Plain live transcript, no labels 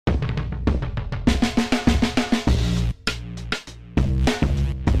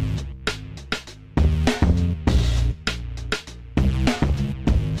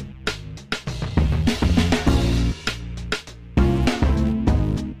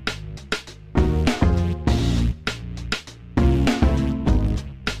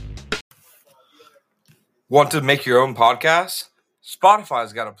Want to make your own podcast?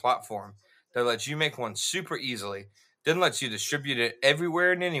 Spotify's got a platform that lets you make one super easily, then lets you distribute it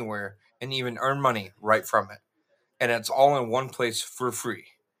everywhere and anywhere, and even earn money right from it. And it's all in one place for free.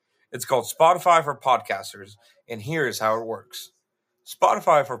 It's called Spotify for Podcasters, and here is how it works.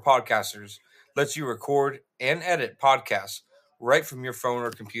 Spotify for Podcasters lets you record and edit podcasts right from your phone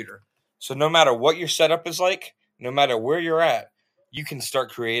or computer. So no matter what your setup is like, no matter where you're at, you can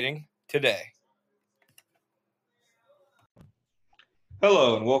start creating today.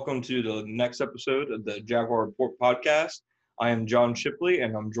 Hello, and welcome to the next episode of the Jaguar Report Podcast. I am John Shipley,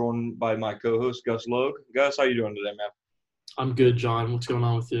 and I'm joined by my co-host, Gus Logue. Gus, how you doing today, man? I'm good, John. What's going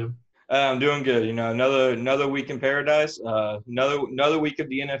on with you? I'm doing good. You know, another week in paradise, another week of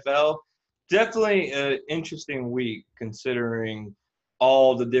the NFL. Definitely an interesting week considering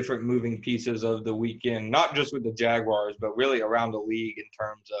all the different moving pieces of the weekend, not just with the Jaguars, but really around the league in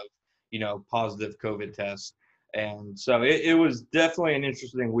terms of, positive COVID tests. And so it was definitely an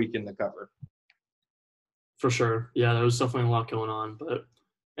interesting weekend to cover. For sure. Yeah, there was definitely a lot going on. But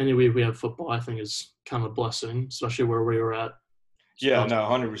any week we have football, I think, is kind of a blessing, especially where we were at. Yeah, no,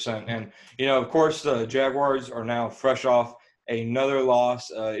 100%. And, of course, the Jaguars are now fresh off another loss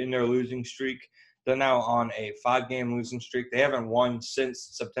in their losing streak. They're now on a 5-game losing streak. They haven't won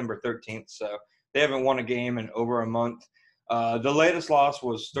since September 13th, so they haven't won a game in over a month. The latest loss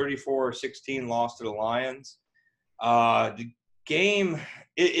was 34-16 loss to the Lions. The game,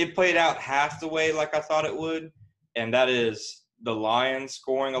 it played out half the way like I thought it would, and that is the Lions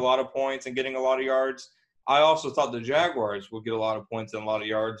scoring a lot of points and getting a lot of yards. I also thought the Jaguars would get a lot of points and a lot of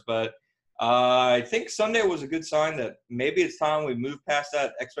yards, but I think Sunday was a good sign that maybe it's time we move past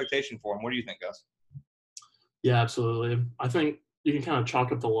that expectation for them. What do you think, Gus? Yeah, absolutely. I think you can kind of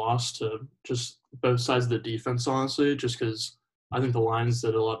chalk up the loss to just both sides of the defense, honestly, just because I think the Lions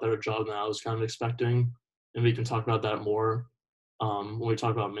did a lot better job than I was kind of expecting. And we can talk about that more when we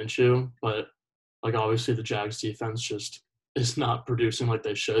talk about Minshew. But, obviously the Jags defense just is not producing like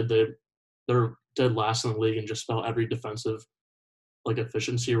they should. They're dead last in the league in just about every defensive,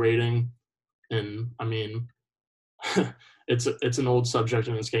 efficiency rating. And, I mean, it's an old subject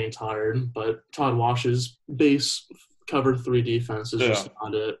and it's getting tired. But Todd Wash's base cover 3 defense is just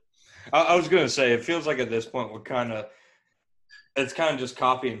not it. I was going to say, it feels like at this point it's kind of just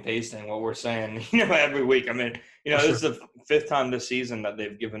copy and pasting what we're saying, every week. I mean, this is the 5th time this season that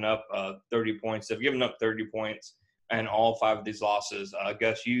they've given up 30 points. They've given up 30 points in all 5 of these losses.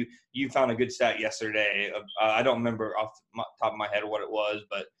 Gus, you found a good stat yesterday. I don't remember off the top of my head what it was,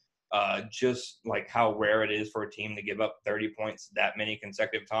 but just like how rare it is for a team to give up 30 points that many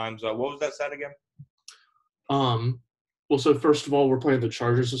consecutive times. What was that stat again? Well, so first of all, we're playing the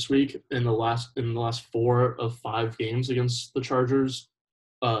Chargers this week. In the last 4 of 5 games against the Chargers,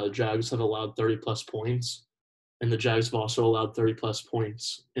 Jags have allowed 30-plus points, and the Jags have also allowed 30-plus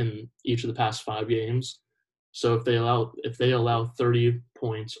points in each of the past 5 games. So if they allow 30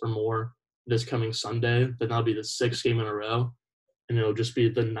 points or more this coming Sunday, then that'll be the 6th game in a row, and it'll just be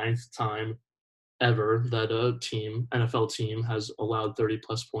the 9th time ever that a NFL team has allowed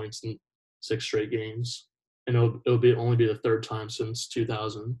 30-plus points in 6 straight games. And it'll only be the 3rd time since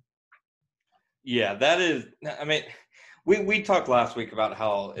 2000. Yeah, that is – I mean, we talked last week about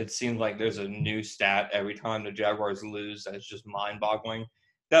how it seems like there's a new stat every time the Jaguars lose that's just mind-boggling.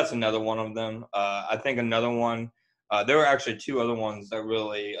 That's another one of them. I think another one there were actually 2 other ones that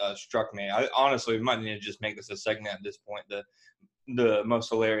really struck me. Honestly, we might need to just make this a segment at this point, the most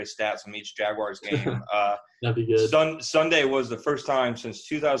hilarious stats from each Jaguars game. That'd be good. Sunday was the first time since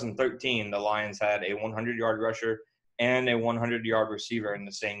 2013 the Lions had a 100-yard rusher and a 100-yard receiver in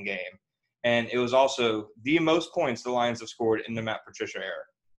the same game. And it was also the most points the Lions have scored in the Matt Patricia era.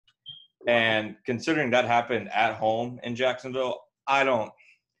 Wow. And considering that happened at home in Jacksonville, I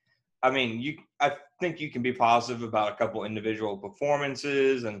think you can be positive about a couple individual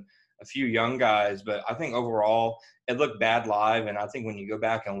performances and a few young guys, but I think overall it looked bad live. And I think when you go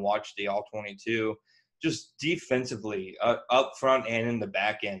back and watch the all 22, just defensively up front and in the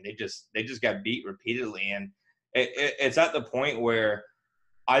back end, they just got beat repeatedly. And it's at the point where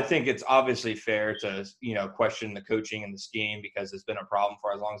I think it's obviously fair to, question the coaching and the scheme because it's been a problem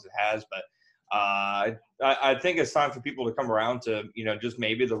for as long as it has. But I think it's time for people to come around to, just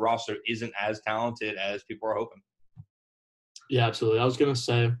maybe the roster isn't as talented as people are hoping. Yeah, absolutely. I was going to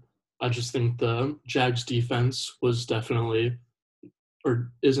say, I just think the Jags defense was definitely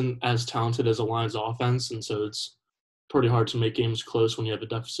or isn't as talented as the Lions offense, and so it's pretty hard to make games close when you have a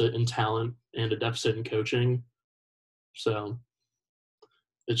deficit in talent and a deficit in coaching. So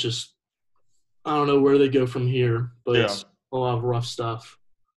it's just I don't know where they go from here, but It's a lot of rough stuff.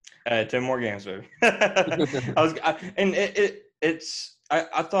 10 more games, baby.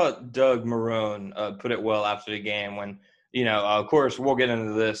 I thought Doug Marrone put it well after the game when, of course, we'll get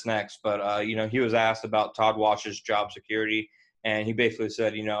into this next, but, he was asked about Todd Walsh's job security, and he basically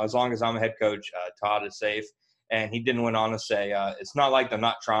said, as long as I'm a head coach, Todd is safe. And he didn't went on to say, it's not like they're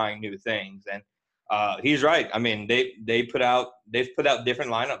not trying new things. And he's right. I mean, they've put out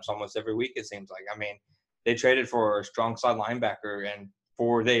different lineups almost every week, it seems like. I mean, they traded for a strong side linebacker, and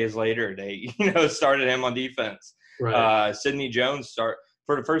 4 days later they started him on defense. Right. Sidney Jones start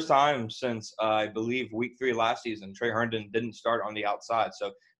for the first time since I believe week 3 last season. Trey Herndon didn't start on the outside,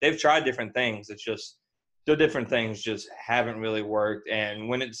 so they've tried different things. It's just the different things just haven't really worked. And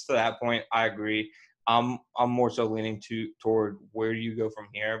when it's to that point, I agree. I'm more so leaning toward where do you go from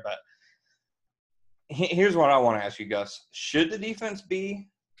here. But here's what I want to ask you, Gus: should the defense be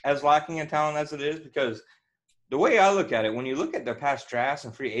as lacking in talent as it is? Because the way I look at it, when you look at their past drafts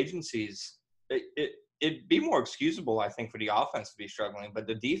and free agencies, it'd be more excusable, I think, for the offense to be struggling. But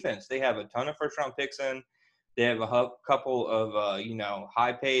the defense, they have a ton of first-round picks in. They have a couple of,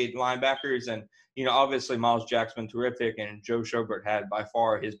 high-paid linebackers. And, obviously Miles Jack's been terrific, and Joe Schobert had by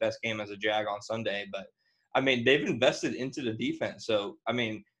far his best game as a Jag on Sunday. But, I mean, they've invested into the defense. So, I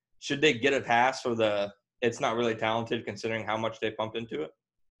mean, should they get a pass for it's not really talented considering how much they pumped into it?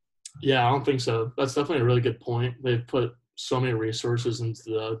 Yeah, I don't think so. That's definitely a really good point. They've put so many resources into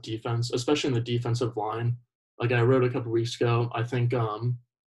the defense, especially in the defensive line. Like I wrote a couple weeks ago, I think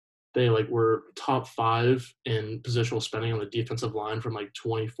they were top 5 in positional spending on the defensive line from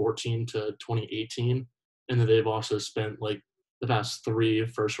 2014 to 2018, and then they've also spent the past 3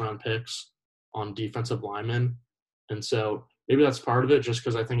 first-round picks on defensive linemen, and so maybe that's part of it. Just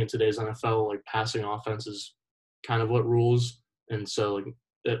because I think in today's NFL, passing offense is kind of what rules, and so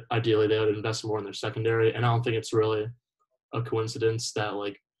ideally they would invest more in their secondary. And I don't think it's really a coincidence that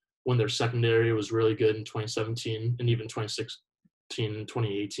when their secondary was really good in 2017 and even 2016 and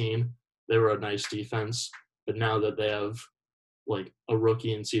 2018, they were a nice defense. But now that they have a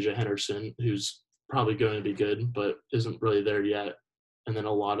rookie in CJ Henderson, who's probably going to be good but isn't really there yet, and then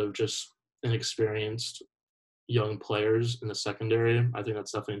a lot of just inexperienced young players in the secondary, I think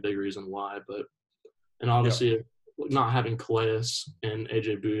that's definitely a big reason why. And obviously not having Calais and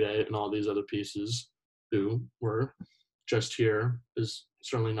AJ Bouye and all these other pieces who were just here is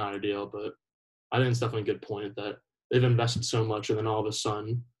certainly not ideal. But I think it's definitely a good point that they've invested so much, and then all of a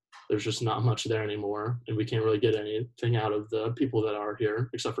sudden there's just not much there anymore, and we can't really get anything out of the people that are here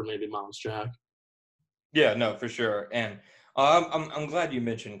except for maybe Miles Jack. Yeah, no, for sure. And I'm glad you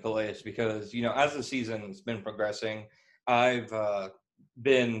mentioned Calais because, as the season's been progressing, I've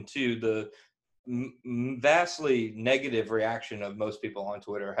been to the vastly negative reaction of most people on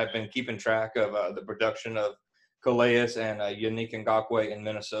Twitter. Have been keeping track of the production of Calais and Yannick Ngakoue in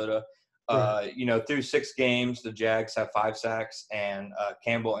Minnesota. Through 6 games, the Jags have 5 sacks, and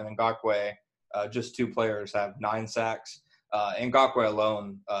Campbell and Ngakoue, just 2 players, have 9 sacks. Ngakoue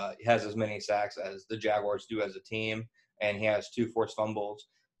alone has as many sacks as the Jaguars do as a team, and he has 2 forced fumbles.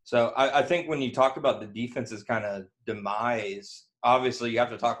 So I think when you talk about the defense's kind of demise, obviously you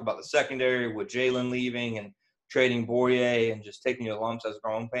have to talk about the secondary with Jalen leaving and trading Boyer and just taking your lumps as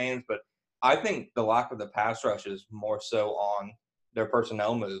growing pains. But I think the lack of the pass rush is more so on their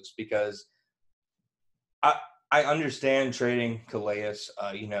personnel moves because I understand trading Calais,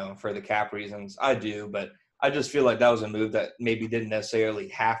 for the cap reasons. I do, but I just feel like that was a move that maybe didn't necessarily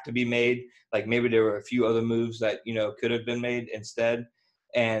have to be made. Maybe there were a few other moves that, could have been made instead.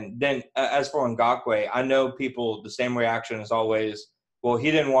 And then as for Ngakoue, I know people, the same reaction is always, well, he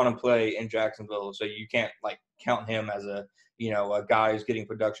didn't want to play in Jacksonville, so you can't count him as a guy who's getting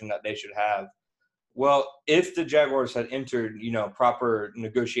production that they should have. Well, if the Jaguars had entered, proper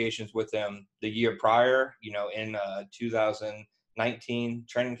negotiations with him the year prior, in 2019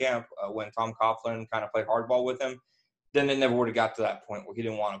 training camp when Tom Coughlin kind of played hardball with him, then it never would have got to that point where he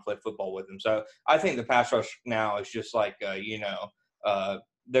didn't want to play football with him. So I think the pass rush now is just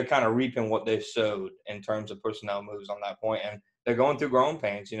they're kind of reaping what they've sowed in terms of personnel moves on that point, and they're going through growing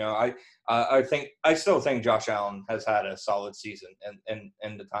pains. I still think Josh Allen has had a solid season,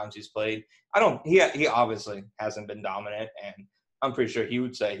 and the times he's played, he obviously hasn't been dominant, and I'm pretty sure he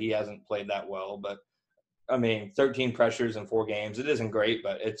would say he hasn't played that well. But I mean, 13 pressures in 4 games, it isn't great,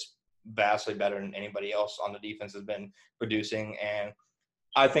 but it's vastly better than anybody else on the defense has been producing. And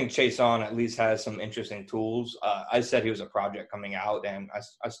I think Chason at least has some interesting tools. I said he was a project coming out, and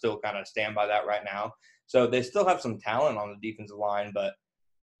I still kind of stand by that right now. So they still have some talent on the defensive line, but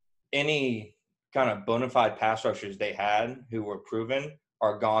any kind of bona fide pass rushers they had who were proven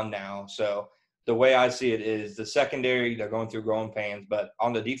are gone now. So the way I see it is the secondary, they're going through growing pains, but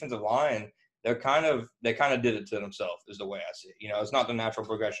on the defensive line, they kind of did it to themselves is the way I see it. It's not the natural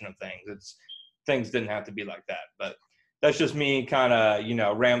progression of things. Things didn't have to be like that, but that's just me kind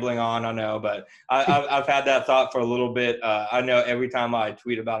of, rambling on, I know, but I've had that thought for a little bit. I know every time I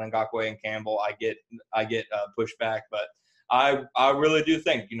tweet about Ngakoue and Campbell, I get pushback, but I really do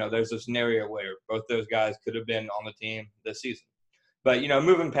think, there's a scenario where both those guys could have been on the team this season. But,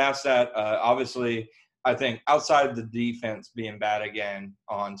 moving past that, obviously, I think outside of the defense being bad again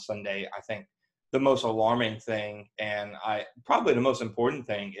on Sunday, I think the most alarming thing and probably the most important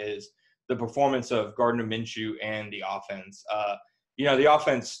thing is the performance of Gardner Minshew and the offense. The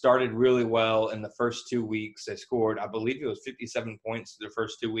offense started really well in the first 2 weeks. They scored, I believe it was 57 points the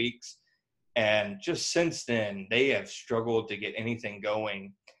first 2 weeks. And just since then, they have struggled to get anything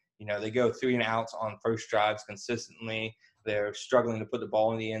going. They go 3 and outs on first drives consistently. They're struggling to put the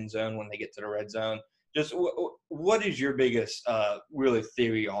ball in the end zone when they get to the red zone. Just what is your biggest really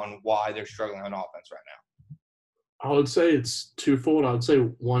theory on why they're struggling on offense right now? I would say it's twofold. I would say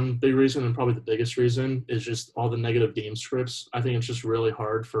one big reason, and probably the biggest reason, is just all the negative game scripts. I think it's just really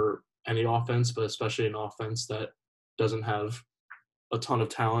hard for any offense, but especially an offense that doesn't have a ton of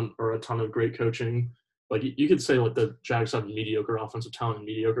talent or a ton of great coaching. Like you could say like the Jags have mediocre offensive talent and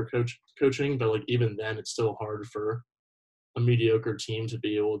mediocre coaching, but like even then it's still hard for a mediocre team to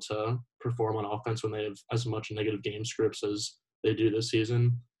be able to perform on offense when they have as much negative game scripts as they do this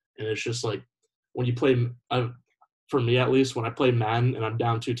season. And it's just like when you play, for me at least, when I play Madden and I'm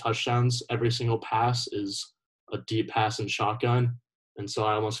down 2 touchdowns, every single pass is a deep pass and shotgun. And so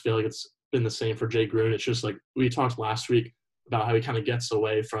I almost feel like it's been the same for Jay Gruden. It's just like we talked last week about how he kind of gets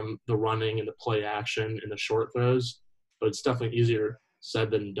away from the running and the play action and the short throws. But it's definitely easier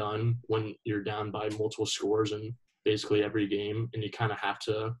said than done when you're down by multiple scores in basically every game, and you kind of have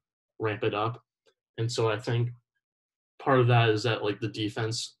to ramp it up. And so I think part of that is that like the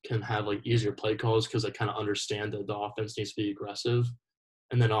defense can have like easier play calls because they kind of understand that the offense needs to be aggressive.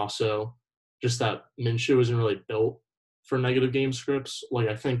 And then also just that Minshew isn't really built for negative game scripts. Like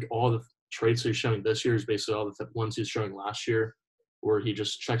I think all the traits he's showing this year is basically all the ones he's showing last year, where he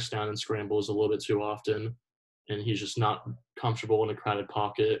just checks down and scrambles a little bit too often, and he's just not comfortable in a crowded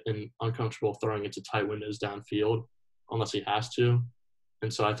pocket and uncomfortable throwing into tight windows downfield unless he has to.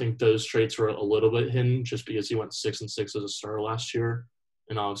 And so I think those traits were a little bit hidden just because he went 6-6 as a starter last year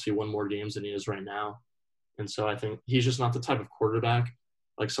and obviously won more games than he is right now. And so I think he's just not the type of quarterback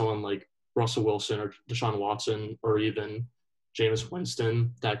like someone like Russell Wilson or Deshaun Watson or even Jameis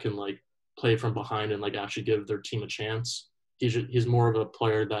Winston that can like play from behind and like actually give their team a chance. He's more of a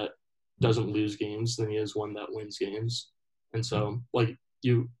player that doesn't lose games than he is one that wins games. And so like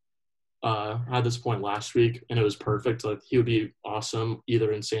you had this point last week and it was perfect. Like he would be awesome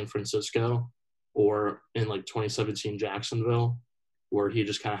either in San Francisco or in like 2017 Jacksonville, where he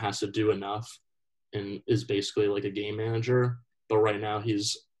just kind of has to do enough and is basically like a game manager. But right now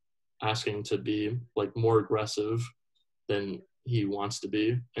he's asking to be like more aggressive than he wants to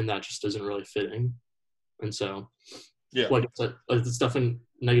be, and that just isn't really fitting. And so yeah, like it's definitely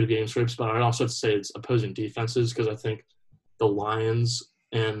negative game scripts, but I'd also have to say it's opposing defenses, because I think the Lions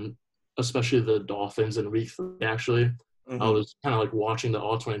and especially the Dolphins in week 3 actually, I was kind of like watching the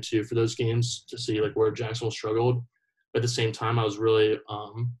All-22 for those games to see like where Jacksonville struggled. But at the same time, I was really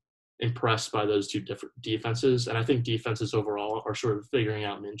impressed by those 2 different defenses. And I think defenses overall are sort of figuring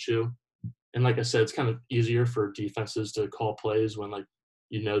out Minshew. And like I said, it's kind of easier for defenses to call plays when like,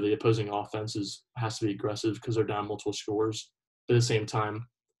 the opposing offense has to be aggressive because they're down multiple scores. But at the same time,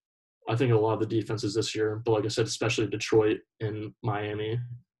 I think a lot of the defenses this year, but like I said, especially Detroit and Miami,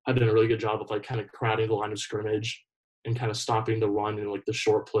 have done a really good job of like kind of crowding the line of scrimmage and kind of stopping the run and like the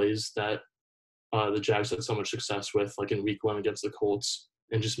short plays that the Jags had so much success with, like in week 1 against the Colts,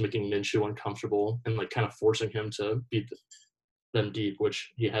 and just making Minshew uncomfortable and like kind of forcing him to beat them deep,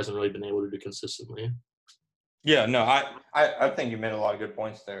 which he hasn't really been able to do consistently. Yeah, no, I think you made a lot of good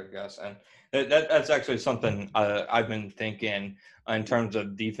points there, Gus, and that's actually something I've been thinking in terms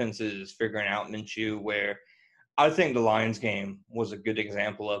of defenses figuring out Minshew, where I think the Lions game was a good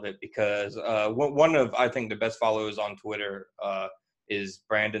example of it, because one of, I think, the best followers on Twitter is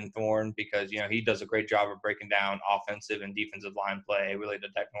Brandon Thorne, because, he does a great job of breaking down offensive and defensive line play, really the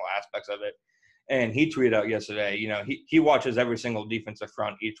technical aspects of it. And he tweeted out yesterday, he watches every single defensive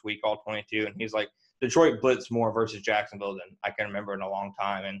front each week, all 22, and he's like, Detroit blitzed more versus Jacksonville than I can remember in a long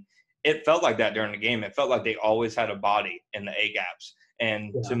time. And it felt like that during the game. It felt like they always had a body in the A-gaps.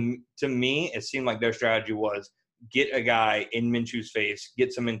 And to me, it seemed like their strategy was get a guy in Minshew's face,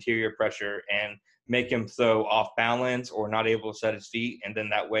 get some interior pressure, and make him throw off balance or not able to set his feet. And then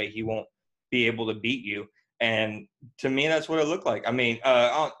that way he won't be able to beat you. And to me, that's what it looked like. I mean,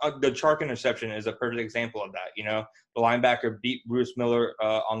 the Chark interception is a perfect example of that. The linebacker beat Bruce Miller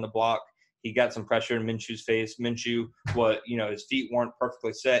on the block. He got some pressure in Minshew's face. Minshew, his feet weren't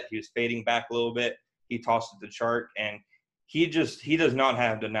perfectly set. He was fading back a little bit. He tossed it to Chark, and he does not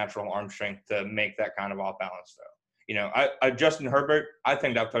have the natural arm strength to make that kind of off balance throw. Justin Herbert, I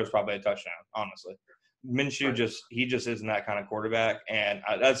think that throw is probably a touchdown, honestly. Minshew just isn't that kind of quarterback, and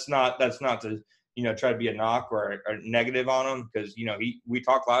that's not to try to be a knock or negative on him, because we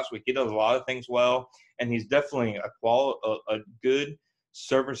talked last week. He does a lot of things well, and he's definitely a good,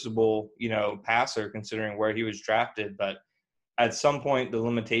 serviceable passer considering where he was drafted. But at some point, the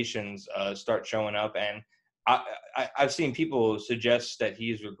limitations start showing up, and I've seen people suggest that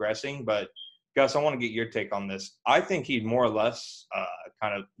he's regressing. But Gus, I want to get your take on this. I think he more or less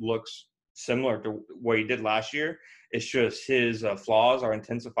kind of looks similar to what he did last year. It's just his flaws are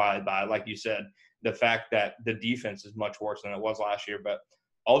intensified by, like you said, the fact that the defense is much worse than it was last year. But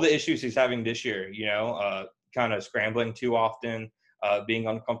all the issues he's having this year, kind of scrambling too often, being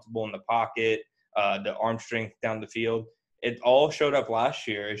uncomfortable in the pocket, the arm strength down the field, it all showed up last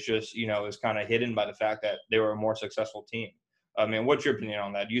year. It's just, it's kind of hidden by the fact that they were a more successful team. I mean, what's your opinion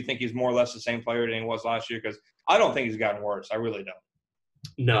on that? Do you think he's more or less the same player than he was last year? Because I don't think he's gotten worse. I really don't.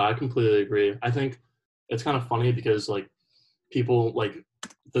 No, I completely agree. I think it's kind of funny because, people,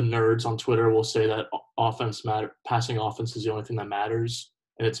 the nerds on Twitter will say that passing offense is the only thing that matters.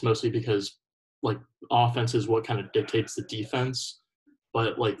 And it's mostly because, offense is what kind of dictates the defense.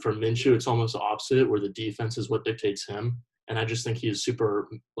 But, for Minshew, it's almost the opposite, where the defense is what dictates him. And I just think he's super,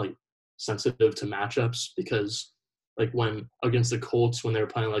 sensitive to matchups because, when against the Colts, when they were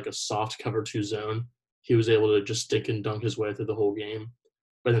playing, a soft cover 2 zone, he was able to just stick and dunk his way through the whole game.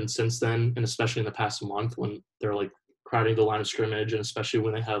 But then since then, and especially in the past month when they're, crowding the line of scrimmage, and especially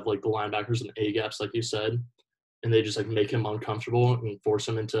when they have, the linebackers and A-gaps, like you said, and they just, make him uncomfortable and force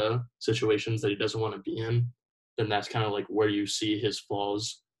him into situations that he doesn't want to be in, then that's kind of, where you see his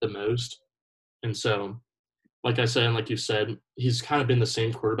flaws the most. And so, like I said, and like you said, he's kind of been the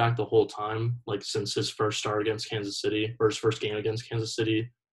same quarterback the whole time, since his first start against Kansas City, or his first game against Kansas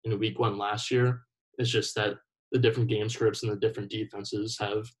City in week 1 last year. It's just that the different game scripts and the different defenses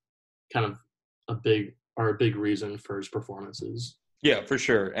have kind of a big reason for his performances. Yeah, for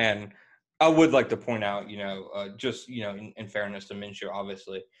sure. And I would like to point out, just, in fairness to Minshew,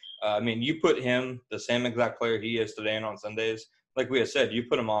 obviously, I mean, you put him, the same exact player he is today and on Sundays, like we have said, you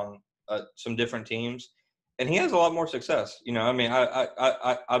put him on some different teams, and he has a lot more success. I mean,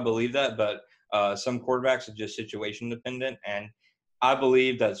 I believe that, but some quarterbacks are just situation dependent, and I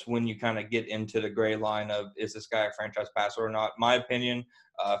believe that's when you kind of get into the gray line of, is this guy a franchise passer or not? My opinion,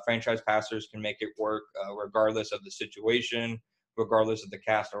 franchise passers can make it work regardless of the situation, regardless of the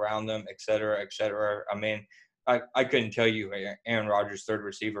cast around them, et cetera, et cetera. I mean, I couldn't tell you who Aaron Rodgers' third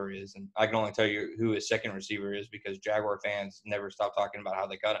receiver is, and I can only tell you who his second receiver is because Jaguar fans never stop talking about how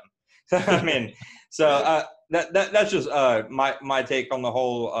they cut him. I mean, so that's just my take on the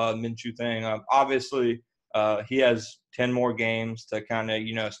whole Minshew thing. Obviously, he has 10 more games to kind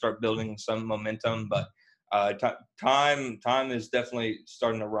of start building some momentum, but time is definitely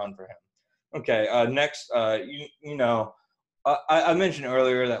starting to run for him. Okay, next, I mentioned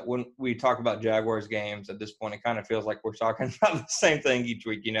earlier that when we talk about Jaguars games at this point, it kind of feels like we're talking about the same thing each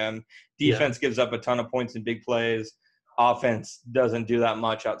week. Defense gives up a ton of points in big plays. Offense doesn't do that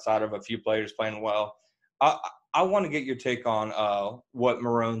much outside of a few players playing well. I want to get your take on what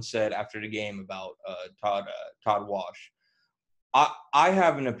Marrone said after the game about Todd Wash. I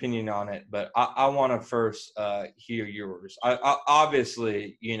have an opinion on it, but I want to first hear yours.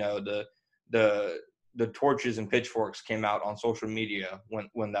 Obviously, the torches and pitchforks came out on social media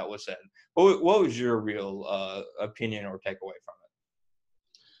when that was said. What was your real opinion or takeaway from it?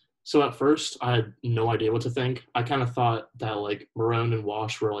 So at first, I had no idea what to think. I kind of thought that Marrone and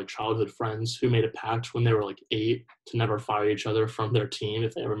Wash were childhood friends who made a pact when they were 8 to never fire each other from their team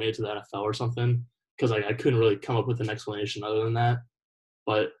if they ever made it to the NFL or something. Because I couldn't really come up with an explanation other than that.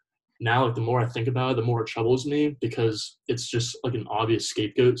 But now, the more I think about it, the more it troubles me because it's just an obvious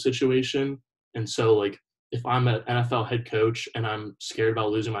scapegoat situation. And so, if I'm an NFL head coach and I'm scared about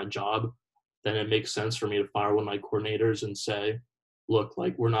losing my job, then it makes sense for me to fire one of my coordinators and say, look,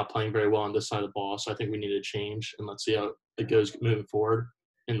 we're not playing very well on this side of the ball, so I think we need to change, and let's see how it goes moving forward.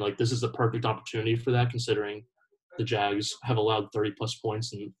 And, this is the perfect opportunity for that, considering the Jags have allowed 30-plus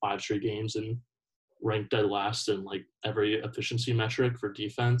points in 5 straight games and ranked dead last in, every efficiency metric for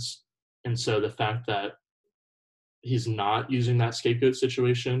defense. And so the fact that he's not using that scapegoat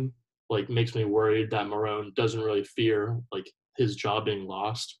situation makes me worried that Marrone doesn't really fear his job being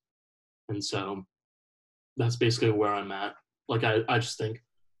lost. And so that's basically where I'm at. Like, I just think,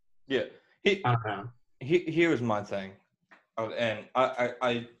 Yeah. I don't know. Here's my thing. And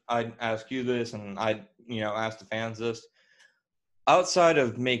I ask you this, and I ask the fans this. Outside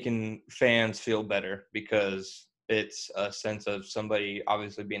of making fans feel better because it's a sense of somebody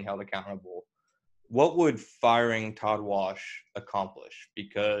obviously being held accountable, what would firing Todd Wash accomplish?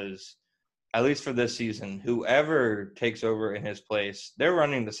 Because at least for this season, whoever takes over in his place, they're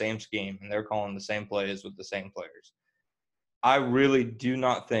running the same scheme and they're calling the same plays with the same players. I really do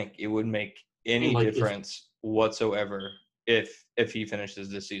not think it would make any Like, if difference whatsoever if he finishes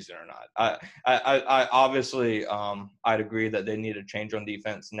this season or not. I obviously I'd agree that they need a change on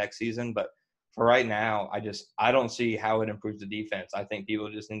defense next season, but for right now, I don't see how it improves the defense. I think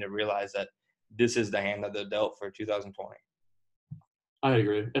people just need to realize that this is the hand that they're dealt for 2020. I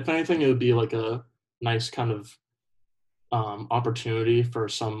agree. If anything, it would be like a nice kind of opportunity for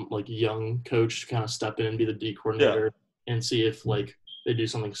some like young coach to kind of step in and be the D coordinator and see if like they do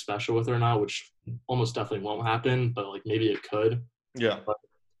something special with it or not, which almost definitely won't happen, but like maybe it could. Yeah. But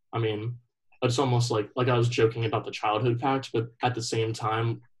I mean, it's almost like I was joking about the childhood pact, but at the same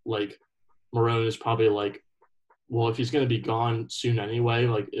time, like Marone is probably like, well, if he's going to be gone soon anyway,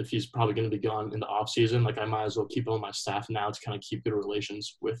 like if he's probably going to be gone in the off season, like I might as well keep him on my staff now to kind of keep good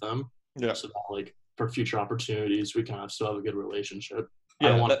relations with him. Yeah. So that like for future opportunities, we kind of still have a good relationship. Yeah,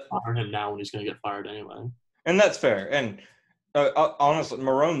 I don't want to fire him now when he's going to get fired anyway. And that's fair. And honestly,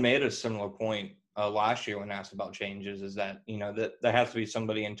 Marone made a similar point last year when asked about changes, is that, that there has to be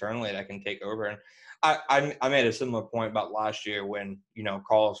somebody internally that can take over. And I made a similar point about last year when,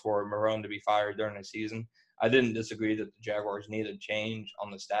 calls for Marone to be fired during the season. I didn't disagree that the Jaguars needed change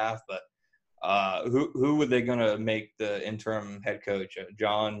on the staff, but who were they going to make the interim head coach?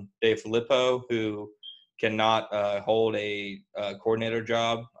 John DeFilippo, who cannot hold a coordinator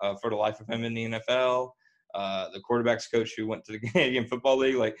job for the life of him in the NFL. The quarterback's coach who went to the Canadian Football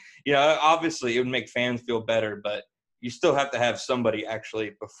League. Like, obviously it would make fans feel better, but you still have to have somebody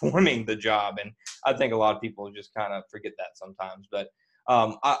actually performing the job. And I think a lot of people just kind of forget that sometimes. But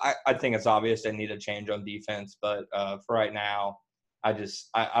I think it's obvious they need a change on defense. But for right now, I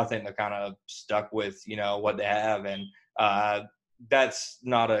think they're kind of stuck with, what they have. And that's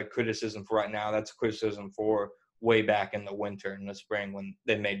not a criticism for right now. That's a criticism for way back in the winter and the spring when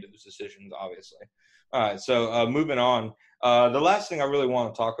they made those decisions, obviously. All right, so moving on. The last thing I really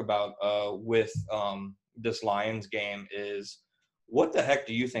want to talk about with this Lions game is what the heck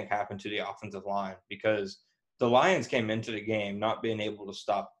do you think happened to the offensive line? Because the Lions came into the game not being able to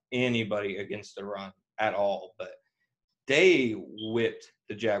stop anybody against the run at all, but they whipped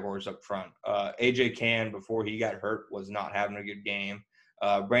the Jaguars up front. A.J. Cann, before he got hurt, was not having a good game.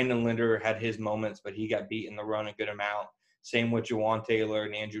 Brandon Linder had his moments, but he got beat in the run a good amount. Same with Jawan Taylor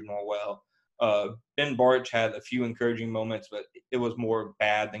and Andrew Norwell. Ben Bartch had a few encouraging moments, but it was more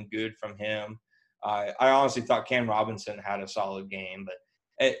bad than good from him. I honestly thought Cam Robinson had a solid game,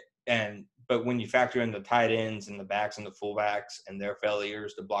 but when you factor in the tight ends and the backs and the fullbacks and their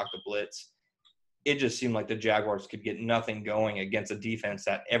failures to block the blitz, it just seemed like the Jaguars could get nothing going against a defense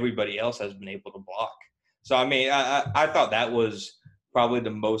that everybody else has been able to block. So, I mean, I thought that was probably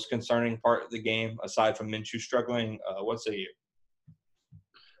the most concerning part of the game, aside from Minshew struggling. What say you?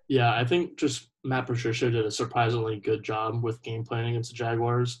 Yeah, I think just Matt Patricia did a surprisingly good job with game planning against the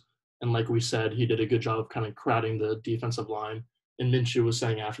Jaguars. And like we said, he did a good job of kind of crowding the defensive line. And Minshew was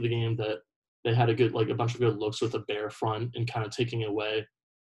saying after the game that they had a bunch of good looks with the bare front and kind of taking away,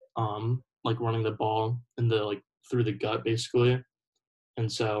 like running the ball through the gut basically.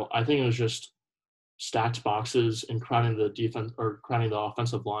 And so I think it was just stacked boxes and crowding the defense or crowding the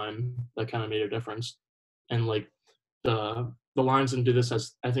offensive line that kind of made a difference. And like the Lions didn't do this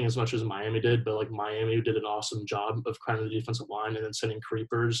as much as Miami did, but like Miami did an awesome job of crowding the defensive line and then sending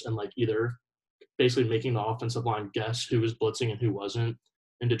creepers and like either basically making the offensive line guess who was blitzing and who wasn't.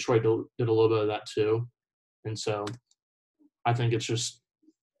 And Detroit did a little bit of that too. And so I think it's just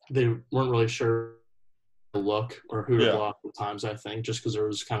they weren't really sure to look or who to block at times, I think, just because there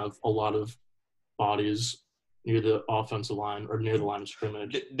was kind of a lot of bodies near the offensive line or near the line of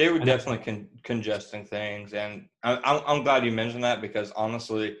scrimmage. They were definitely congesting things, and I'm glad you mentioned that because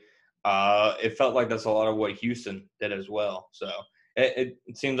honestly, it felt like that's a lot of what Houston did as well. So it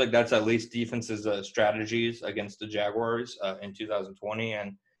seems like that's at least defense's strategies against the Jaguars in 2020.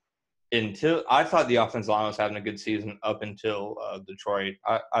 And until I thought the offensive line was having a good season up until Detroit.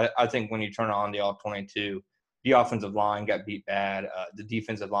 I think when you turn on the All-22, the offensive line got beat bad. The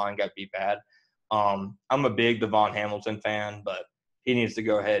defensive line got beat bad. I'm a big Devon Hamilton fan, but he needs to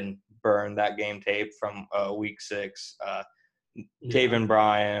go ahead and burn that game tape from week 6. Taven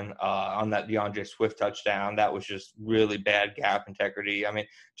Bryan on that DeAndre Swift touchdown. That was just really bad gap integrity. I mean,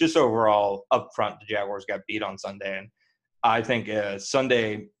 just overall up front, the Jaguars got beat on Sunday. And I think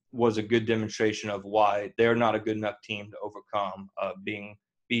Sunday was a good demonstration of why they're not a good enough team to overcome being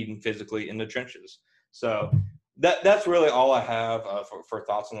beaten physically in the trenches. So that's really all I have for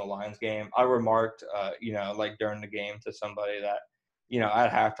thoughts on the Lions game. I remarked, like during the game to somebody that,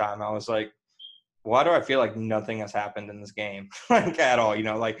 at halftime, I was like, why do I feel like nothing has happened in this game, like at all?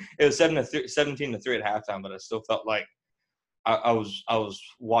 Like it was 17-3 at halftime, but I still felt like I was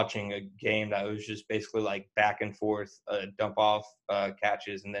watching a game that was just basically like back and forth, dump off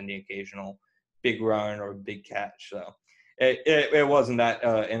catches, and then the occasional big run or big catch. So it wasn't that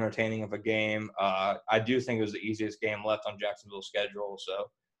entertaining of a game. I do think it was the easiest game left on Jacksonville's schedule. So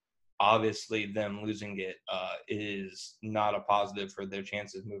obviously them losing it is not a positive for their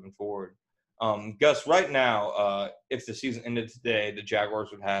chances moving forward. Gus, right now, if the season ended today, the Jaguars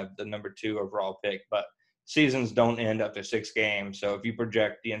would have the number 2 overall pick, but seasons don't end after 6 games. So if you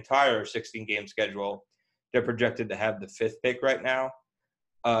project the entire 16-game schedule, they're projected to have the 5th pick right now.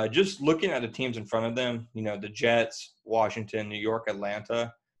 Just looking at the teams in front of them, the Jets, Washington, New York,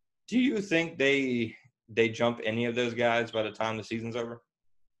 Atlanta, do you think they jump any of those guys by the time the season's over?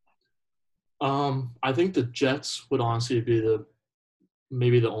 I think the Jets would honestly be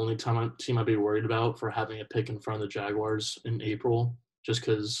maybe the only team I'd be worried about for having a pick in front of the Jaguars in April, just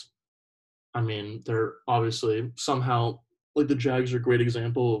because, I mean, they're obviously somehow – like the Jags are a great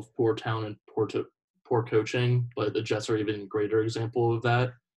example of poor talent and poor coaching, but the Jets are even a greater example of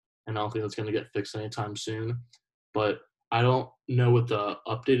that, and I don't think that's going to get fixed anytime soon. But I don't know what the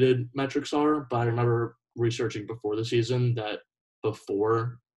updated metrics are, but I remember researching before the season that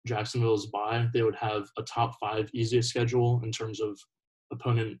before Jacksonville's bye, they would have a top 5 easiest schedule in terms of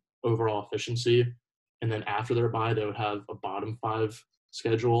opponent overall efficiency, and then after their bye they would have a bottom 5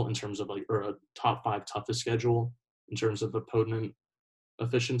 schedule in terms of or a top 5 toughest schedule in terms of opponent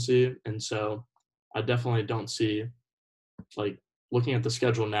efficiency. And so I definitely don't see, looking at the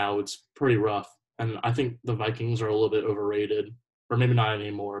schedule now, it's pretty rough, and I think the Vikings are a little bit overrated, or maybe not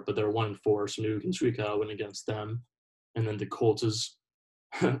anymore, but they're 1-4, so maybe we can squeak out a win against them. And then the Colts is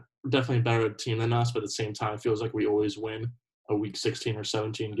definitely a better team than us, but at the same time it feels like we always win a week 16 or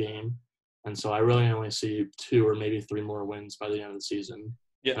 17 game. And so I really only see 2 or maybe 3 more wins by the end of the season.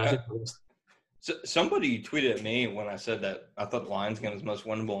 Yeah. So somebody tweeted at me when I said that I thought the Lions game was most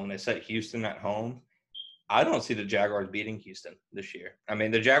winnable, and they said Houston at home. I don't see the Jaguars beating Houston this year. I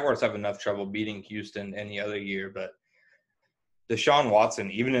mean, the Jaguars have enough trouble beating Houston any other year, but Deshaun Watson,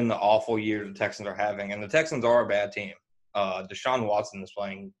 even in the awful year the Texans are having, and the Texans are a bad team, Deshaun Watson is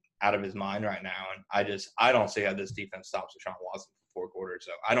playing out of his mind right now, and I don't see how this defense stops Deshaun Watson for 4 quarters,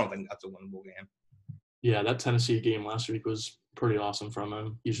 so I don't think that's a winnable game. Yeah, that Tennessee game last week was pretty awesome from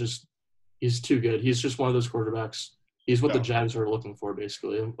him. He's too good. He's just one of those quarterbacks. He's what the Jags are looking for,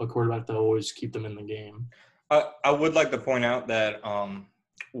 basically, a quarterback that will always keep them in the game. I would like to point out that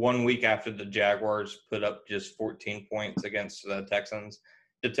 1 week after the Jaguars put up just 14 points against the Texans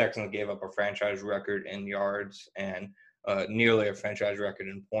gave up a franchise record in yards and nearly a franchise record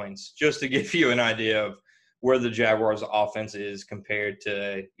in points, just to give you an idea of where the Jaguars' offense is compared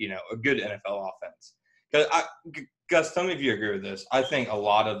to, a good NFL offense. Gus, tell me if you agree with this. I think a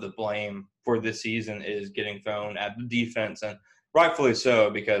lot of the blame for this season is getting thrown at the defense, and rightfully so,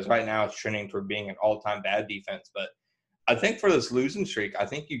 because right now it's trending toward being an all-time bad defense. But I think for this losing streak, I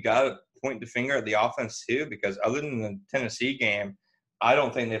think you got to point the finger at the offense too, because other than the Tennessee game, I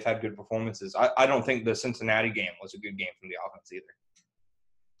don't think they've had good performances. I don't think the Cincinnati game was a good game from the offense either.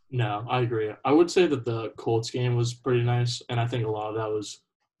 No, I agree. I would say that the Colts game was pretty nice, and I think a lot of that was,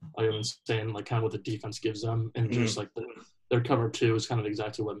 like I've been saying, kind of what the defense gives them, and just their cover 2 is kind of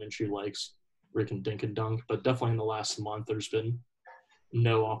exactly what Minshew likes, where he can dink and dunk. But definitely in the last month, there's been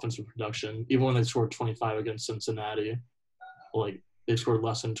no offensive production. Even when they scored 25 against Cincinnati, they scored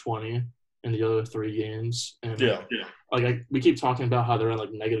less than 20 in the other 3 games. And we keep talking about how they're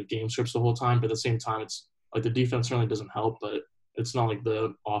in negative game scripts the whole time, but at the same time, it's the defense certainly doesn't help, but it's not like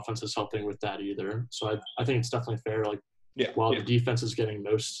the offense is helping with that either. So I think it's definitely fair. While the defense is getting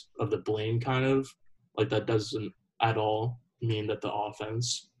most of the blame, kind of that doesn't at all mean that the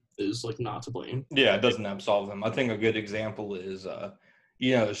offense is not to blame. Yeah, it doesn't absolve them. I think a good example is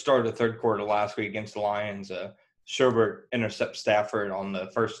the start of the third quarter last week against the Lions. Sherbert intercepts Stafford on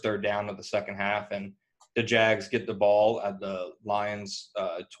the first third down of the second half, and the Jags get the ball at the Lions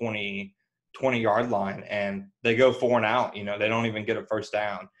 20-yard line, and they go 4 and out. They don't even get a first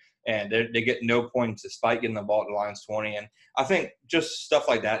down, and they get no points despite getting the ball at the Lions 20. And I think just stuff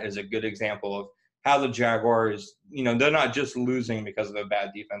like that is a good example of how the Jaguars, they're not just losing because of a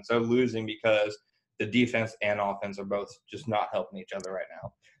bad defense. They're losing because the defense and offense are both just not helping each other right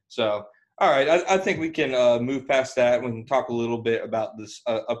now. So, all right, I think we can move past that. We can talk a little bit about this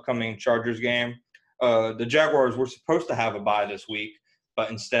upcoming Chargers game. The Jaguars were supposed to have a bye this week, but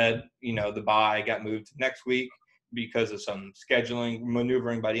instead, the bye got moved to next week because of some scheduling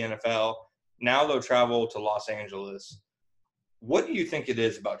maneuvering by the NFL. Now they'll travel to Los Angeles. What do you think it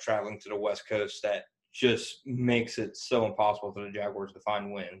is about traveling to the West Coast that just makes it so impossible for the Jaguars to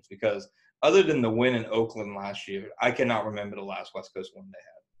find wins? Because other than the win in Oakland last year, I cannot remember the last West Coast win they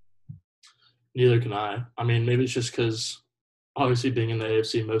had. Neither can I. I mean, maybe it's just because obviously being in the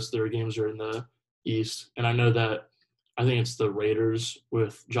AFC, most of their games are in the East. And I know that I think it's the Raiders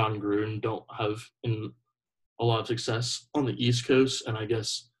with John Gruden don't have a lot of success on the East Coast. And I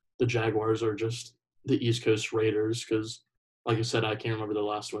guess the Jaguars are just the East Coast Raiders because, like I said, I can't remember the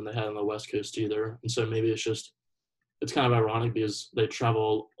last one they had on the West Coast either. And so maybe it's kind of ironic because they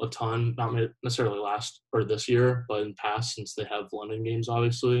travel a ton, not necessarily this year, but in past since they have London games,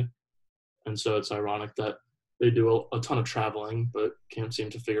 obviously. And so it's ironic that they do a ton of traveling, but can't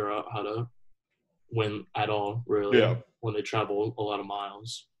seem to figure out how to win at all, really, when they travel a lot of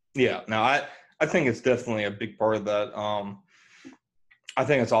miles. Yeah, no, I think it's definitely a big part of that. I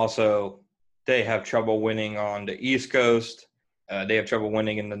think it's also they have trouble winning on the East Coast. They have trouble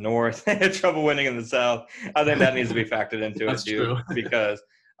winning in the North. They have trouble winning in the South. I think that needs to be factored into it too, because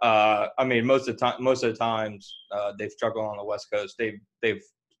most of the times they've struggled on the West Coast. They've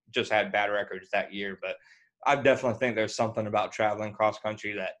just had bad records that year, but I definitely think there's something about traveling cross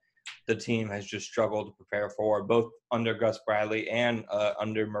country that the team has just struggled to prepare for, both under Gus Bradley and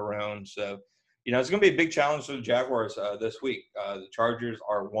under Marrone. So, it's going to be a big challenge for the Jaguars this week. The Chargers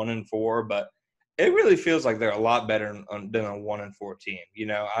are 1-4, but it really feels like they're a lot better than a 1-4 team.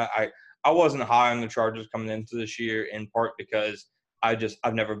 I wasn't high on the Chargers coming into this year, in part because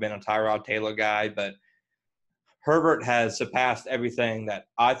I've never been a Tyrod Taylor guy, but Herbert has surpassed everything that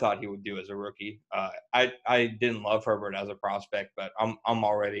I thought he would do as a rookie. I didn't love Herbert as a prospect, but I'm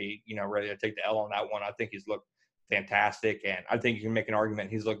already ready to take the L on that one. I think he's looked fantastic, and I think you can make an argument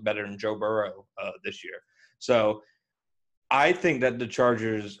he's looked better than Joe Burrow this year. So I think that the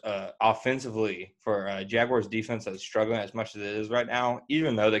Chargers offensively for Jaguars defense that's struggling as much as it is right now,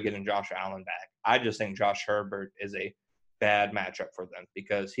 even though they're getting Josh Allen back, I just think Josh Herbert is a bad matchup for them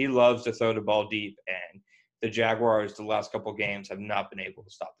because he loves to throw the ball deep, and the Jaguars the last couple of games have not been able to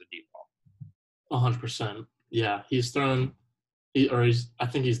stop the deep ball. 100%. Yeah, I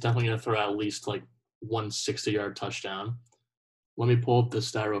think he's definitely going to throw at least like 160-yard touchdown. Let me pull up this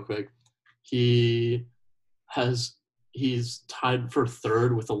stat real quick. He's tied for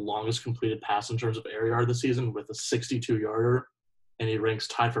third with the longest completed pass in terms of air yard this season with a 62-yarder, and he ranks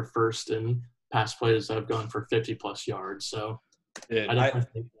tied for first in pass plays that have gone for 50-plus yards. So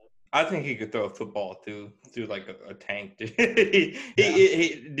I think he could throw a football through like a tank. He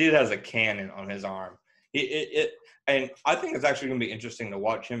dude has a cannon on his arm. And I think it's actually going to be interesting to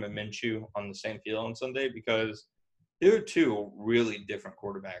watch him and Minshew on the same field on Sunday because they're two really different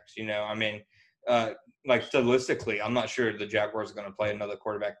quarterbacks. Like stylistically, I'm not sure the Jaguars are going to play another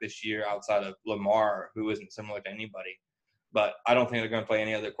quarterback this year outside of Lamar, who isn't similar to anybody. But I don't think they're going to play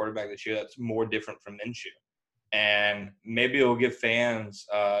any other quarterback this year that's more different from Minshew. And maybe it'll give fans,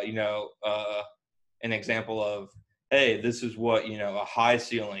 an example of, hey, this is what, a high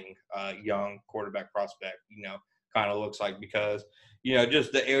ceiling young quarterback prospect, kind of looks like because,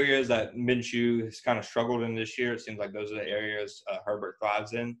 just the areas that Minshew has kind of struggled in this year, it seems like those are the areas Herbert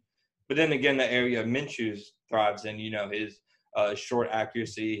thrives in. But then again, the area Minshew thrives in, his short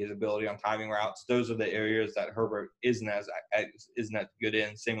accuracy, his ability on timing routes, those are the areas that Herbert isn't as good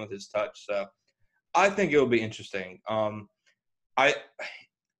in, same with his touch. So I think it'll be interesting. I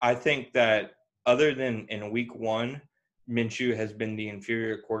think that other than in week one, Minshew has been the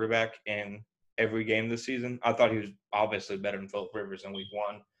inferior quarterback in every game this season. I thought he was obviously better than Phillip Rivers in week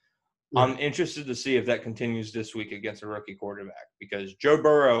one. Yeah. I'm interested to see if that continues this week against a rookie quarterback because Joe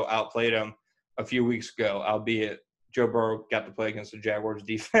Burrow outplayed him a few weeks ago, albeit Joe Burrow got to play against the Jaguars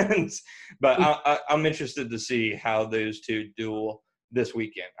defense. But I'm interested to see how those two duel this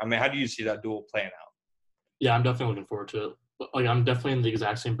weekend. I mean, how do you see that duel playing out? Yeah, I'm definitely looking forward to it. Like, I'm definitely in the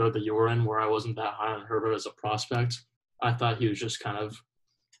exact same boat that you're in, where I wasn't that high on Herbert as a prospect. I thought he was just kind of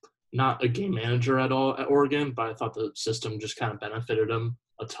not a game manager at all at Oregon, but I thought the system just kind of benefited him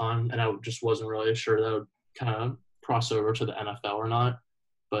a ton, and I just wasn't really sure that would kind of cross over to the NFL or not.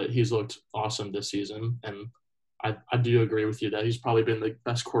 But he's looked awesome this season, and I do agree with you that he's probably been the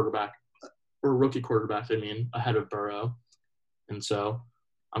best quarterback, or rookie quarterback, ahead of Burrow. And so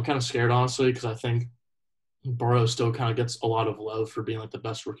I'm kind of scared, honestly, because I think Burrow still kind of gets a lot of love for being like the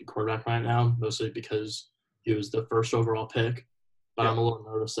best rookie quarterback right now, mostly because he was the first overall pick. But Yeah. I'm a little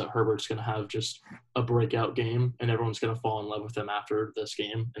nervous that Herbert's going to have just a breakout game, and everyone's going to fall in love with him after this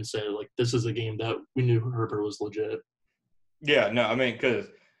game and say, like, this is a game that we knew Herbert was legit. Yeah, no, I mean, because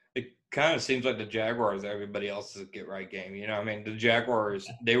it kind of seems like the Jaguars, everybody else's get right game. You know, I mean, the Jaguars,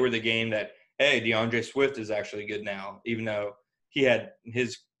 they were the game that, hey, DeAndre Swift is actually good now, even though he had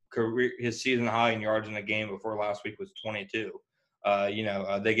his season high in yards in a game before last week was 22.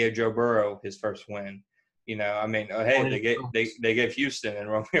 They gave Joe Burrow his first win. You know, I mean, hey, they gave Houston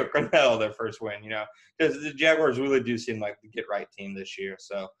and Romeo Crennel their first win. You know, because the Jaguars really do seem like the get right team this year.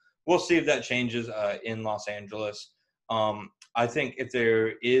 So we'll see if that changes in Los Angeles. I think if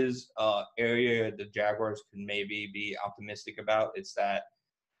there is an area the Jaguars could maybe be optimistic about, it's that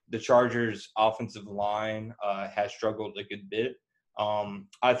the Chargers' offensive line has struggled a good bit.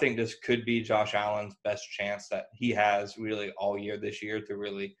 I think this could be Josh Allen's best chance that he has really all year this year to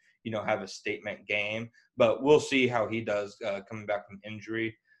really, have a statement game. But we'll see how he does coming back from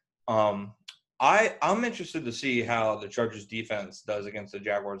injury. I'm interested to see how the Chargers defense does against the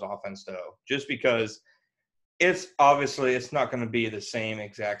Jaguars offense, though, just because it's not going to be the same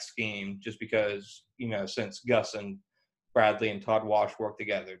exact scheme just because, since Gus and Bradley and Todd Wash work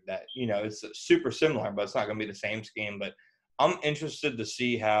together that, it's super similar, but it's not going to be the same scheme. But I'm interested to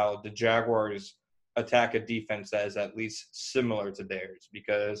see how the Jaguars attack a defense that is at least similar to theirs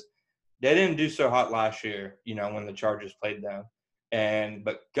because they didn't do so hot last year, when the Chargers played them.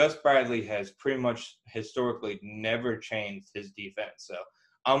 But Gus Bradley has pretty much historically never changed his defense. So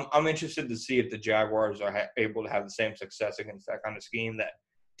I'm interested to see if the Jaguars are able to have the same success against that kind of scheme that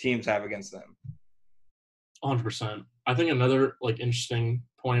teams have against them. 100%. I think another interesting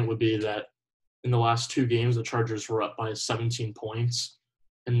point would be that in the last two games, the Chargers were up by 17 points,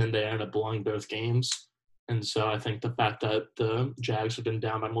 and then they ended up blowing both games. And so I think the fact that the Jags have been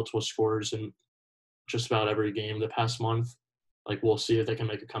down by multiple scores in just about every game the past month, we'll see if they can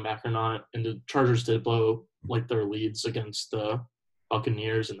make a comeback or not. And the Chargers did blow their leads against the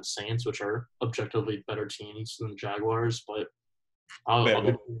Buccaneers and the Saints, which are objectively better teams than the Jaguars. But I'll be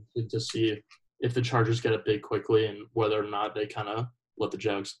interested to see if the Chargers get it big quickly and whether or not they kind of let the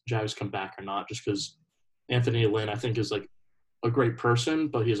Jags come back or not. Just because Anthony Lynn, I think, is a great person,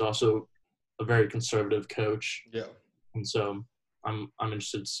 but he's also a very conservative coach. Yeah. And so I'm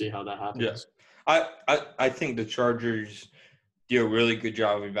interested to see how that happens. Yeah. I think the Chargers do a really good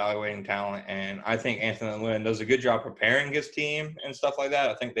job of evaluating talent, and I think Anthony Lynn does a good job preparing his team and stuff like that.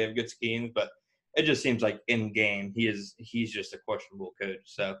 I think they have good schemes, but it just seems like in game he's just a questionable coach.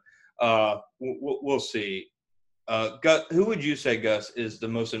 So we'll see. Gus, who would you say, Gus, is the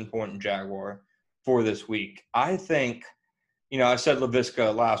most important Jaguar for this week? I think, I said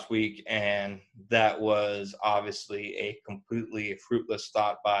LaVisca last week, and that was obviously a completely fruitless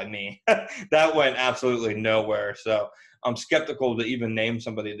thought by me. That went absolutely nowhere. So I'm skeptical to even name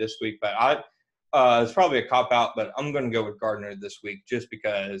somebody this week, but it's probably a cop-out, but I'm going to go with Gardner this week just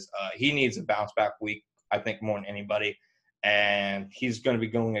because he needs a bounce-back week, I think, more than anybody. And he's going to be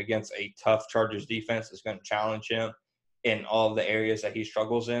going against a tough Chargers defense that's going to challenge him in all of the areas that he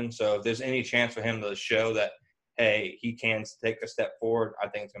struggles in. So if there's any chance for him to show that, hey, he can take a step forward, I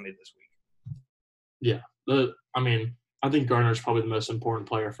think it's going to be this week. Yeah. I think Gardner's probably the most important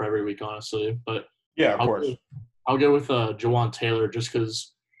player for every week, honestly. But yeah, of course. I'll go with Jawan Taylor just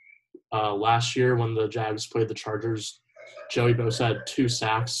because last year when the Jags played the Chargers, Joey Bosa had 2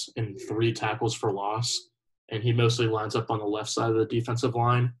 sacks and 3 tackles for loss. And he mostly lines up on the left side of the defensive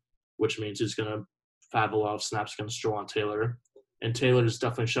line, which means he's going to have a lot of snaps against Jawan Taylor. And Taylor's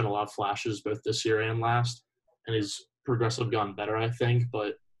definitely shown a lot of flashes both this year and last. And he's progressively gotten better, I think.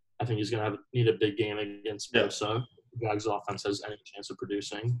 But I think he's going to need a big game against Bosa. The Jags offense has any chance of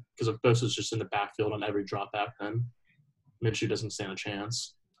producing. Because if Bosa's just in the backfield on every drop back, then Minshew doesn't stand a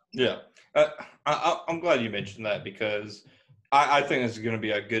chance. Yeah. I'm glad you mentioned that because I think this is going to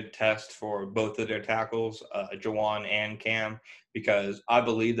be a good test for both of their tackles, Jawan and Cam, because I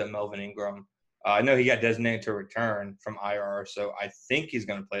believe that Melvin Ingram, I know he got designated to return from IR, so I think he's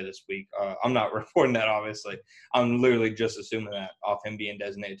going to play this week. I'm not reporting that, obviously. I'm literally just assuming that off him being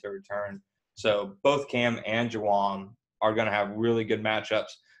designated to return. So both Cam and Jawan are going to have really good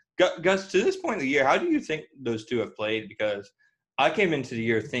matchups. Gus, to this point of the year, how do you think those two have played? Because I came into the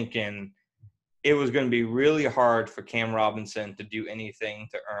year thinking it was going to be really hard for Cam Robinson to do anything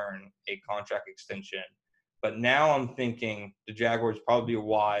to earn a contract extension. But now I'm thinking the Jaguars probably are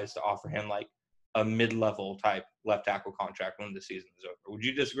wise to offer him a mid-level type left tackle contract when the season is over. Would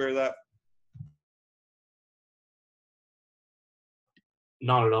you disagree with that?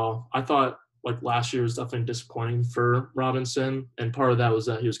 Not at all. I thought last year was definitely disappointing for Robinson, and part of that was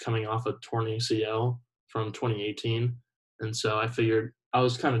that he was coming off a torn ACL from 2018, and so I figured I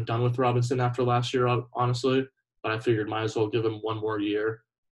was kind of done with Robinson after last year, honestly. But I figured might as well give him one more year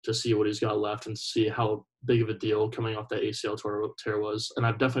to see what he's got left and see how big of a deal coming off that ACL tear was. And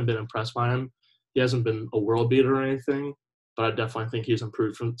I've definitely been impressed by him. He hasn't been a world beater or anything, but I definitely think he's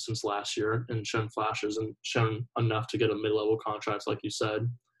improved since last year and shown flashes and shown enough to get a mid-level contract, like you said.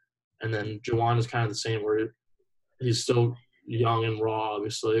 And then Juwan is kind of the same, where he's still young and raw,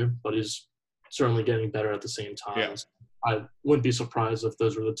 obviously, but he's certainly getting better at the same time. Yeah. So I wouldn't be surprised if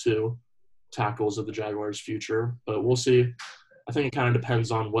those were the two tackles of the Jaguars' future, but we'll see. I think it kind of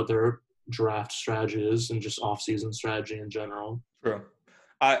depends on what their draft strategy is and just off-season strategy in general. True.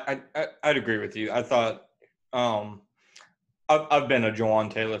 I'd agree with you. I thought I've been a Jawan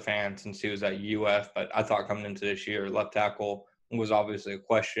Taylor fan since he was at UF, but I thought coming into this year, left tackle was obviously a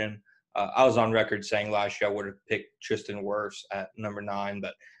question. I was on record saying last year I would have picked Tristan Wirfs at number 9,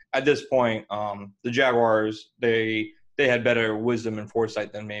 but at this point, the Jaguars, they had better wisdom and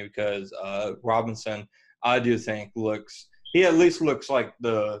foresight than me because Robinson, I do think he at least looks like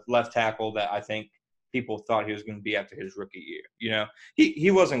the left tackle that I think people thought he was going to be after his rookie year. You know,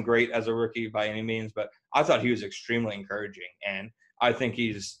 he wasn't great as a rookie by any means, but I thought he was extremely encouraging, and I think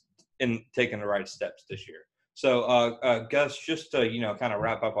he's taking the right steps this year. So, Gus, just to, kind of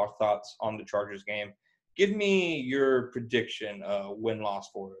wrap up our thoughts on the Chargers game, give me your prediction, win-loss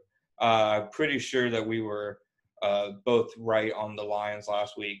for it. Pretty sure that we were both right on the Lions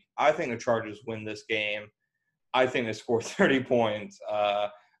last week. I think the Chargers win this game. I think they score 30 points.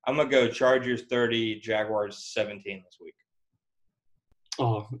 I'm going to go Chargers 30, Jaguars 17 this week.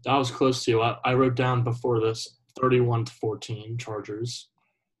 Oh, that was close to you. I wrote down before this 31-14 Chargers.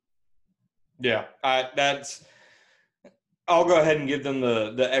 Yeah, I'll go ahead and give them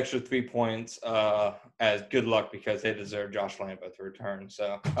the extra 3 points as good luck because they deserve Josh Lambo to return.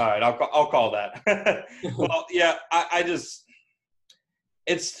 So, all right, I'll call that. Well, yeah, I just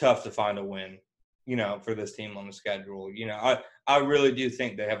it's tough to find a win, for this team on the schedule. I really do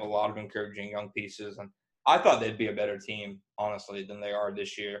think they have a lot of encouraging young pieces, and I thought they'd be a better team, honestly, than they are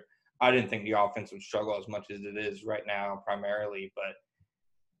this year. I didn't think the offense would struggle as much as it is right now, primarily, but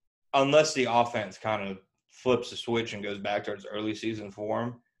unless the offense kind of flips a switch and goes back to its early season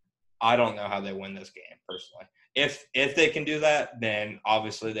form, I don't know how they win this game, personally. If they can do that, then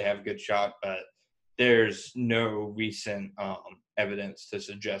obviously they have a good shot, but there's no recent evidence to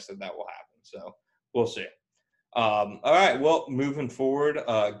suggest that will happen. So we'll see. All right, well, moving forward,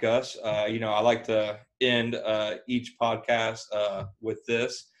 Gus, I like to end each podcast with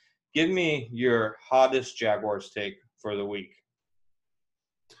this. Give me your hottest Jaguars take for the week.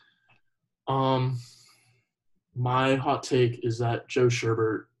 My hot take is that Joe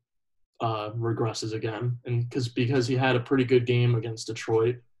Sherbert regresses again, and because he had a pretty good game against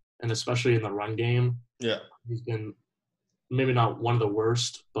Detroit, and especially in the run game. Yeah, he's been maybe not one of the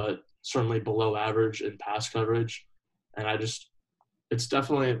worst, but certainly below average in pass coverage. And it's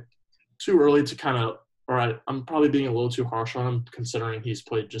definitely too early to kind of, I'm probably being a little too harsh on him considering he's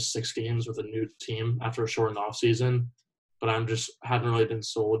played just 6 games with a new team after a shortened offseason. But I'm just haven't really been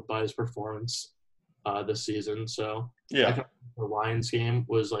sold by his performance this season. So yeah, the Lions game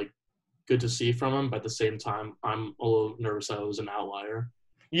was good to see from him, but at the same time, I'm a little nervous that it was an outlier.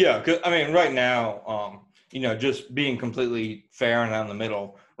 Yeah, because right now, just being completely fair and down the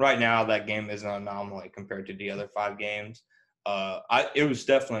middle, right now that game is an anomaly compared to the other 5 games. It was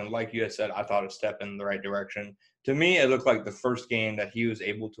definitely, like you had said, I thought a step in the right direction. To me, it looked like the first game that he was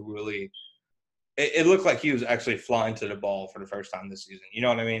able to really – it looked like he was actually flying to the ball for the first time this season. You know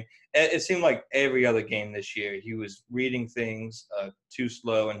what I mean? It seemed like every other game this year he was reading things too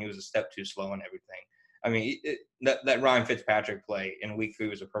slow, and he was a step too slow in everything. I mean, that Ryan Fitzpatrick play in Week 3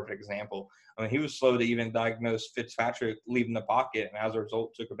 was a perfect example. I mean, he was slow to even diagnose Fitzpatrick leaving the pocket, and as a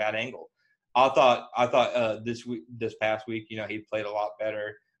result, took a bad angle. I thought this past week, he played a lot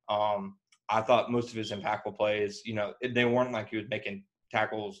better. I thought most of his impactful plays, they weren't like he was making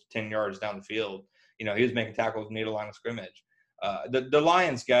tackles 10 yards down the field. He was making tackles near the line of scrimmage. The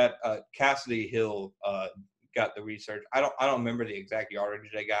Lions got Cassidy Hill got the research. I don't remember the exact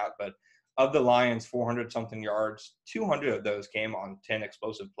yardage they got, but of the Lions, 400-something yards, 200 of those came on 10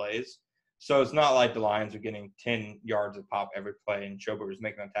 explosive plays. So it's not like the Lions are getting 10 yards of pop every play, and Schobert was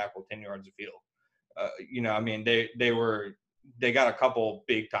making a tackle 10 yards of field. They got a couple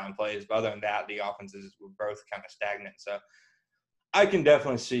big-time plays, but other than that, the offenses were both kind of stagnant. So I can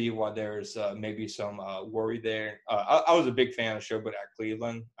definitely see why there's maybe some worry there. I was a big fan of Schobert at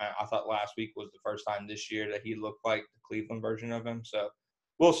Cleveland. I thought last week was the first time this year that he looked like the Cleveland version of him. So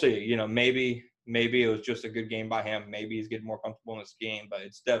we'll see. You know, maybe it was just a good game by him. Maybe he's getting more comfortable in this game, but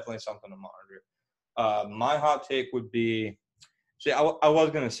it's definitely something to monitor. My hot take would be, see, I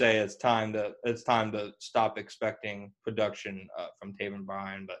was going to say it's time to stop expecting production from Taven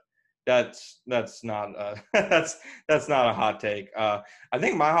Bryan, but that's not that's not a hot take. I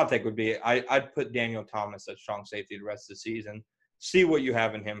think my hot take would be I'd put Daniel Thomas at strong safety the rest of the season. See what you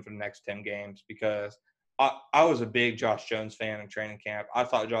have in him for the next 10 games, because I was a big Josh Jones fan in training camp. I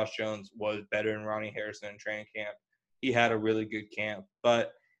thought Josh Jones was better than Ronnie Harrison in training camp. He had a really good camp,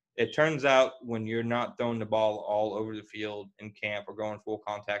 but it turns out when you're not throwing the ball all over the field in camp or going full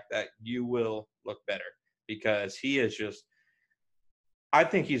contact, that you will look better, because he is just – I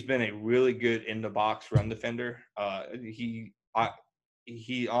think he's been a really good in-the-box run defender. He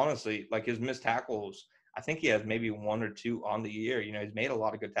honestly, like, his missed tackles, I think he has maybe 1 or 2 on the year. You know, he's made a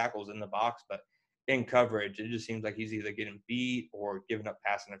lot of good tackles in the box, but in coverage, it just seems like he's either getting beat or giving up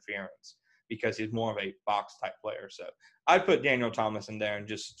pass interference because he's more of a box-type player. So I'd put Daniel Thomas in there and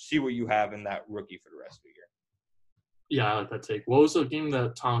just see what you have in that rookie for the rest of the year. Yeah, I like that take. What was the game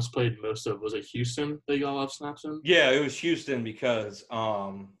that Thomas played most of? Was it Houston that you got a lot of snaps in? Yeah, it was Houston because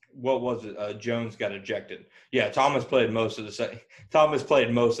what was it? Jones got ejected. Yeah, Thomas played most of the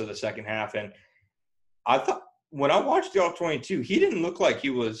second half, and I thought when I watched the All-22, he didn't look like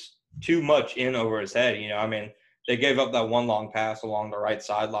he was too much in over his head. You know, I mean, they gave up that one long pass along the right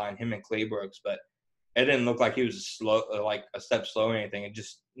sideline, him and Claybrooks, but it didn't look like he was slow, like a step slow or anything. It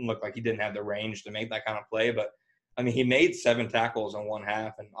just looked like he didn't have the range to make that kind of play, but I mean, he made 7 tackles in one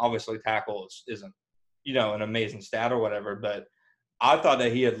half, and obviously tackles isn't, you know, an amazing stat or whatever, but I thought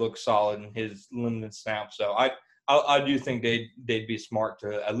that he had looked solid in his limited snaps. So I do think they'd be smart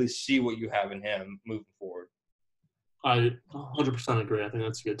to at least see what you have in him moving forward. I 100% agree. I think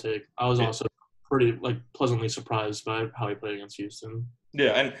that's a good take. I was also pretty, pleasantly surprised by how he played against Houston.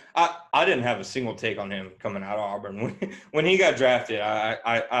 Yeah, and I didn't have a single take on him coming out of Auburn. When he got drafted,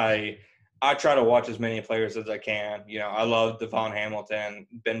 I try to watch as many players as I can. You know, I love Devon Hamilton,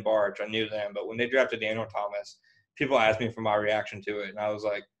 Ben Barch. I knew them. But when they drafted Daniel Thomas, people asked me for my reaction to it, and I was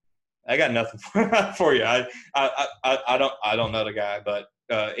like, I got nothing for you. I don't know the guy, but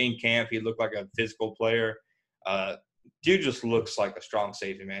in camp he looked like a physical player. Dude just looks like a strong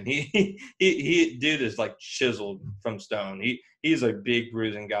safety, man. He dude is like chiseled from stone. He's a big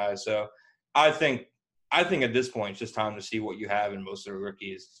bruising guy. So I think at this point it's just time to see what you have in most of the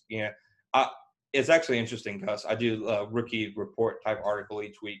rookies. You know, it's actually interesting, Gus. I do a rookie report type article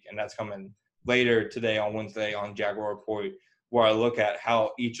each week, and that's coming later today on Wednesday on Jaguar Report, where I look at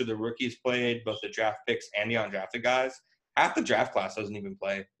how each of the rookies played, both the draft picks and the undrafted guys. Half the draft class doesn't even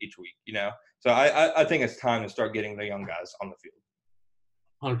play each week, you know? So I think it's time to start getting the young guys on the field.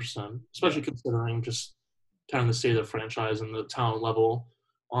 100%, especially considering just kind of the state of the franchise and the talent level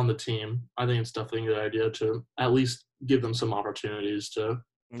on the team. I think it's definitely a good idea to at least give them some opportunities to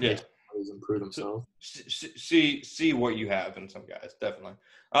improve themselves. See what you have in some guys, definitely.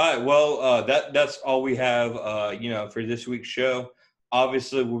 All right, well, that's all we have, for this week's show.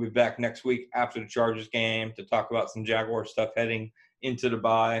 Obviously, we'll be back next week after the Chargers game to talk about some Jaguar stuff heading into the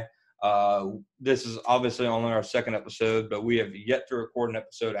bye. This is obviously only our second episode, but we have yet to record an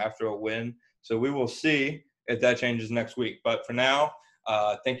episode after a win. So we will see if that changes next week. But for now,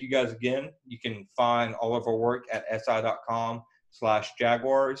 thank you guys again. You can find all of our work at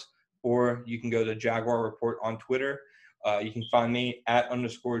si.com/Jaguars, or you can go to Jaguar Report on Twitter. You can find me at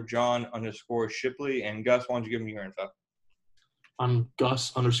 _John_Shipley. And Gus, why don't you give me your info? I'm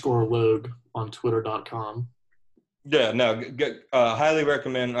Gus_Logue on Twitter.com. Yeah, no, highly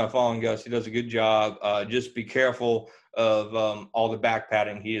recommend following Gus. He does a good job. Just be careful of all the back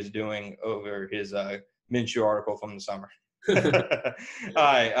padding he is doing over his Minshew article from the summer. All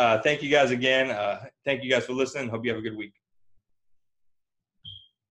right. Thank you guys again. Thank you guys for listening. Hope you have a good week.